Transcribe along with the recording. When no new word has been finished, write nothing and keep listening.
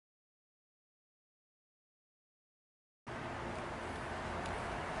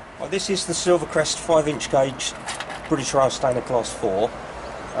Well, this is the Silvercrest 5-inch gauge British Rail Standard Class 4.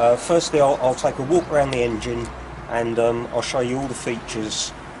 Firstly, I'll take a walk around the engine and I'll show you all the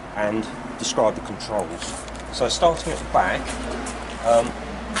features and describe the controls. So starting at the back,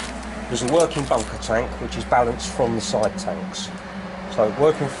 there's a working bunker tank which is balanced from the side tanks. So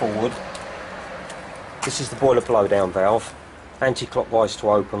working forward, this is the boiler blowdown valve, anti-clockwise to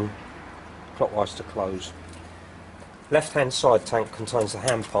open, clockwise to close. Left hand side tank contains the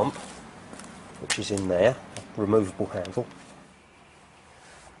hand pump, which is in there, a removable handle.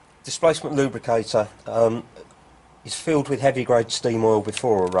 Displacement lubricator is filled with heavy grade steam oil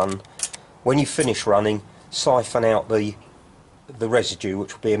before a run. When you finish running, siphon out the residue,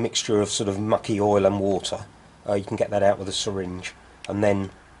 which will be a mixture of sort of mucky oil and water. You can get that out with a syringe and then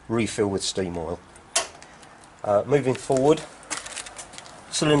refill with steam oil. Moving forward,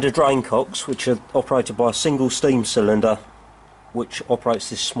 cylinder drain cocks, which are operated by a single steam cylinder which operates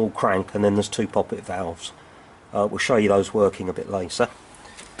this small crank, and then there's two poppet valves. We'll show you those working a bit later.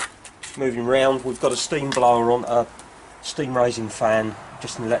 Moving round, we've got a steam blower on, a steam raising fan,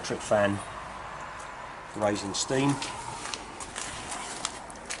 just an electric fan raising steam.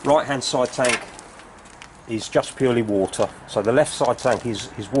 Right hand side tank is just purely water, so the left side tank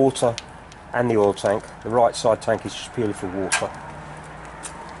is water and the oil tank, the right side tank is just purely for water.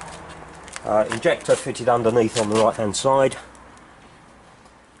 Injector fitted underneath on the right hand side,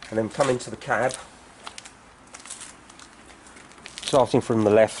 and then come into the cab, starting from the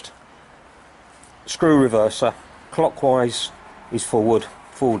left. Screw reverser, clockwise is forward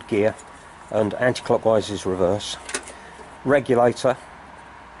gear, and anti-clockwise is reverse. Regulator,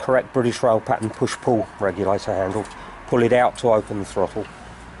 correct British Rail pattern push-pull regulator handle, pull it out to open the throttle.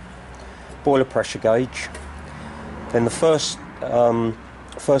 Boiler pressure gauge. Then the first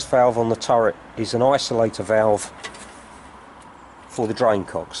valve on the turret is an isolator valve for the drain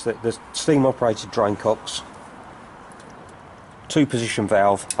cocks. The steam operated drain cocks, two position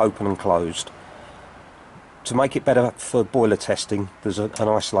valve, open and closed. To make it better for boiler testing, there's an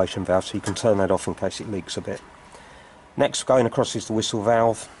isolation valve, so you can turn that off in case it leaks a bit. Next going across is the whistle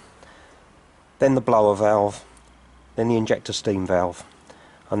valve, then the blower valve, then the injector steam valve,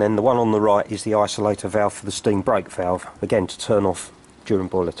 and then the one on the right is the isolator valve for the steam brake valve, again to turn off during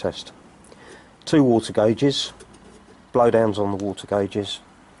boiler test. Two water gauges, blowdowns on the water gauges,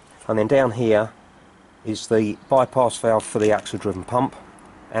 and then down here is the bypass valve for the axle driven pump,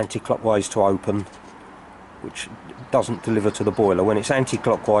 anti-clockwise to open, which doesn't deliver to the boiler. When it's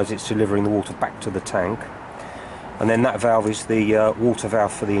anti-clockwise, it's delivering the water back to the tank, and then that valve is the water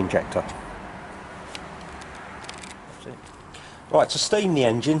valve for the injector. Right, to steam the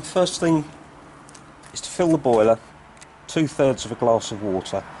engine, first thing is to fill the boiler, 2/3 of a glass of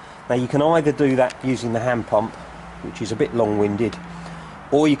water. Now you can either do that using the hand pump, which is a bit long-winded,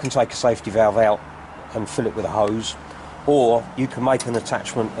 or you can take a safety valve out and fill it with a hose, or you can make an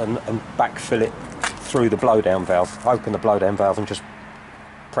attachment and backfill it through the blowdown valve. Open the blowdown valve and just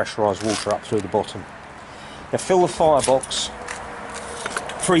pressurise water up through the bottom. Now fill the firebox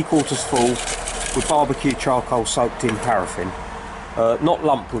 3/4 full with barbecue charcoal soaked in paraffin. Not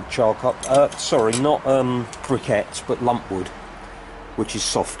lumpwood charcoal, sorry, not briquettes, but lumpwood, which is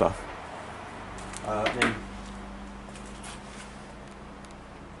softer. Then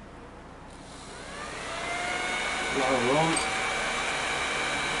blower on.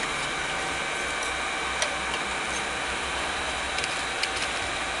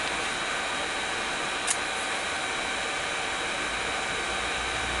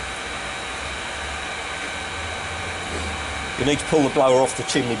 You need to pull the blower off the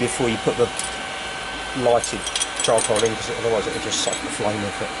chimney before you put the lighted charcoal in, because otherwise it will just suck the flame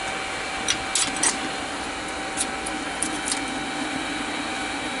off it.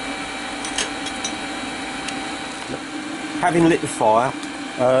 Having lit the fire,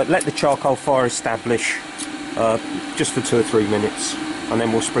 let the charcoal fire establish just for 2 or 3 minutes, and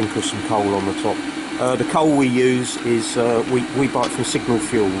then we'll sprinkle some coal on the top. The coal we use is we buy it from Signal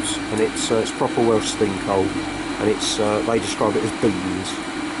Fuels, and it's proper Welsh steam coal. And it's they describe it as beans,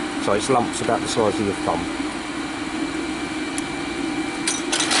 so it's lumps about the size of your thumb.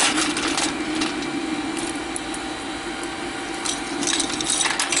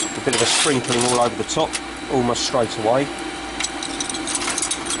 A bit of a sprinkling all over the top, almost straight away.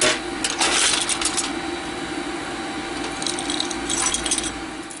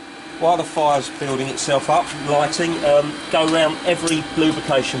 While the fire's building itself up, lighting, go around every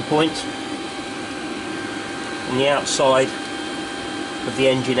lubrication point on the outside of the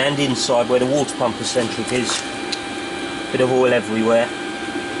engine and inside where the water pump eccentric is. Bit of oil everywhere.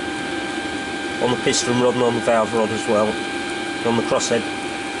 On the piston rod and on the valve rod as well, and on the crosshead.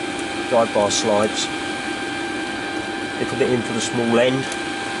 guide bar slides. Little bit in for the small end.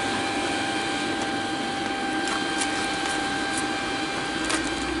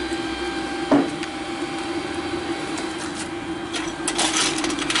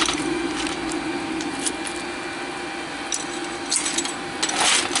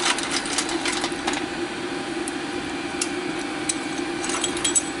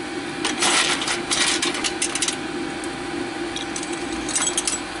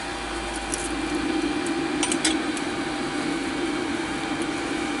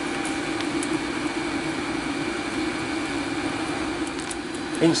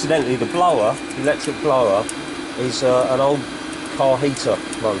 Incidentally, the blower, the electric blower, is an old car heater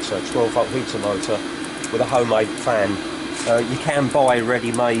motor, 12-volt heater motor with a homemade fan. You can buy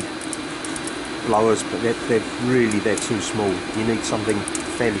ready-made blowers, but they're too small. You need something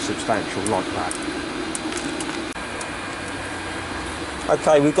fairly substantial like that.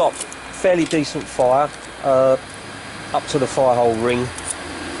 Okay, we've got fairly decent fire up to the fire hole ring.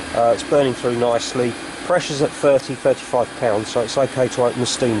 It's burning through nicely. Pressure's at 30-35 pounds, so it's okay to open the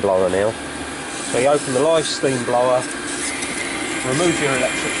steam blower now. So you open the live steam blower, remove your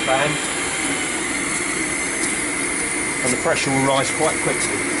electric fan, and the pressure will rise quite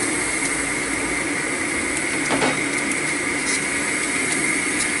quickly.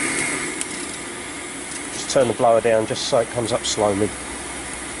 Just turn the blower down just so it comes up slowly.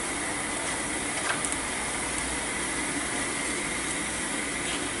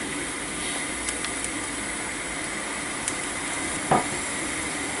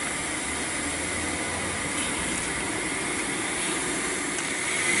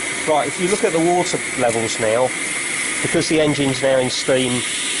 Right, if you look at the water levels now, because the engine's now in steam,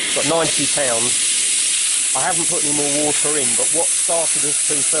 got 90 pounds, I haven't put any more water in, but what started as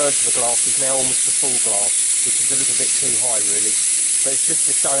 2/3 of the glass is now almost a full glass, which is a little bit too high really. But it's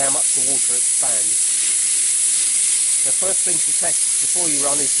just to show how much the water expands. The first thing to test before you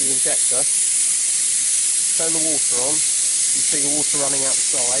run is the injector. Turn the water on, you see the water running out the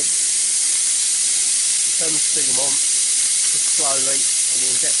side. You turn the steam on, just slowly, and the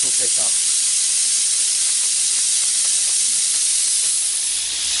injector will pick up.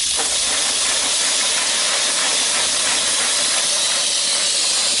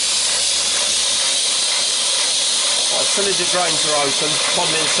 Right, cylinder drains are open,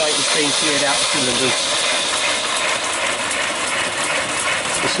 condensate is being cleared out of cylinders.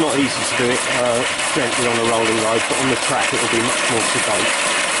 It's not easy to do it gently on a rolling road, but on the track it will be much more sedate.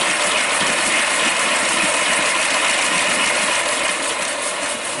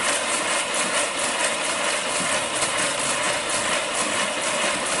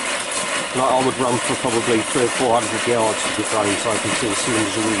 Like I would run for probably 300 or 400 yards to the drain, so I can see the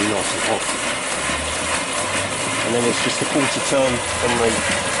cylinders are really nice and hot. And then it's just a quarter turn on the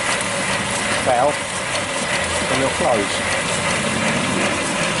valve and they'll close.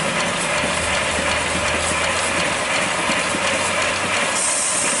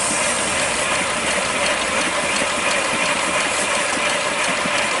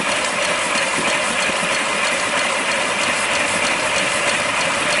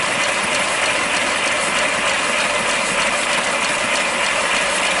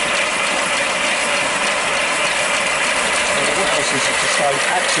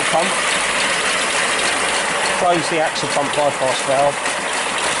 Axle pump, close the axle pump bypass valve.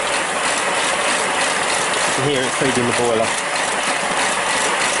 You can hear it feeding the boiler.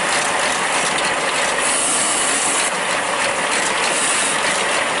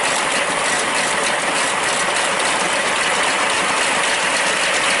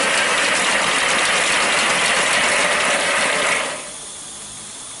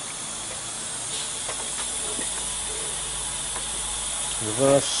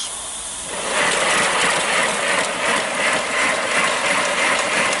 Reverse.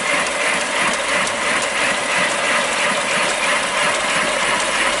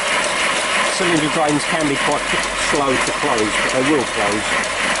 Cylinder drains can be quite slow to close, but they will close.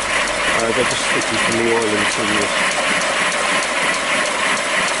 They're just sticky from the oil in the cylinders.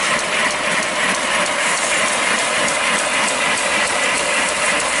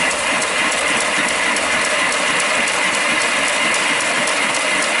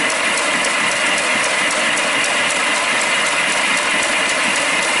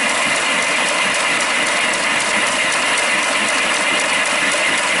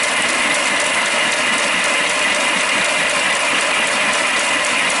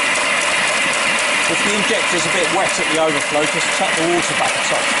 If the injector's a bit wet at the overflow, just tuck the water back a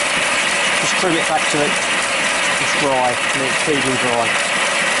top. Just trim it back to it. It's dry, and it's feeding dry.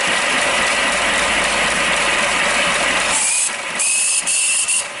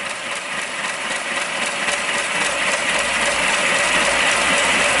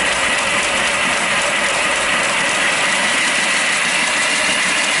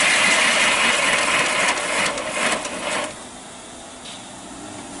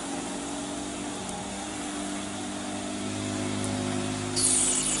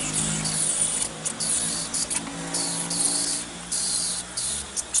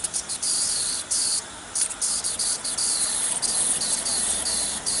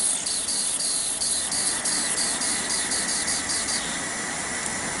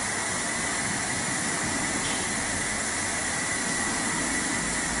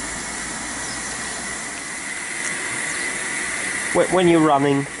 When you're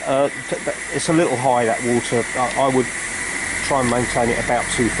running, it's a little high, that water. I would try and maintain it about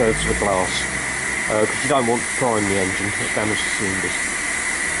 2/3 of the glass, because you don't want to prime the engine, it damages the cylinders.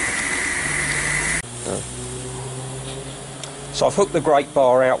 So I've hooked the grate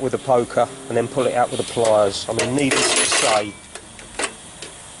bar out with a poker and then pull it out with the pliers. I mean, needless to say,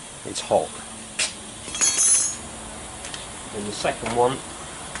 it's hot. And the second one,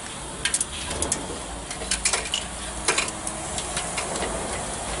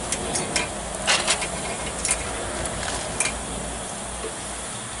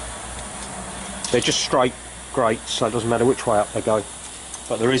 they're just straight grates, so it doesn't matter which way up they go.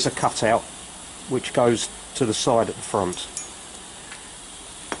 But there is a cutout which goes to the side at the front.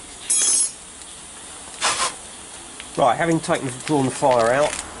 Right, having drawn the fire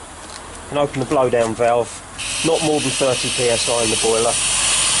out, and open the blowdown valve, not more than 30 psi in the boiler,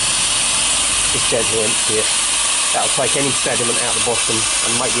 just gently empty it. That'll take any sediment out the bottom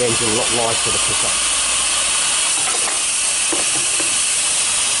and make the engine a lot lighter to pick up.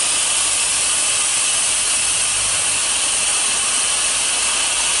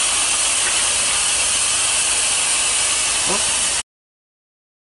 What?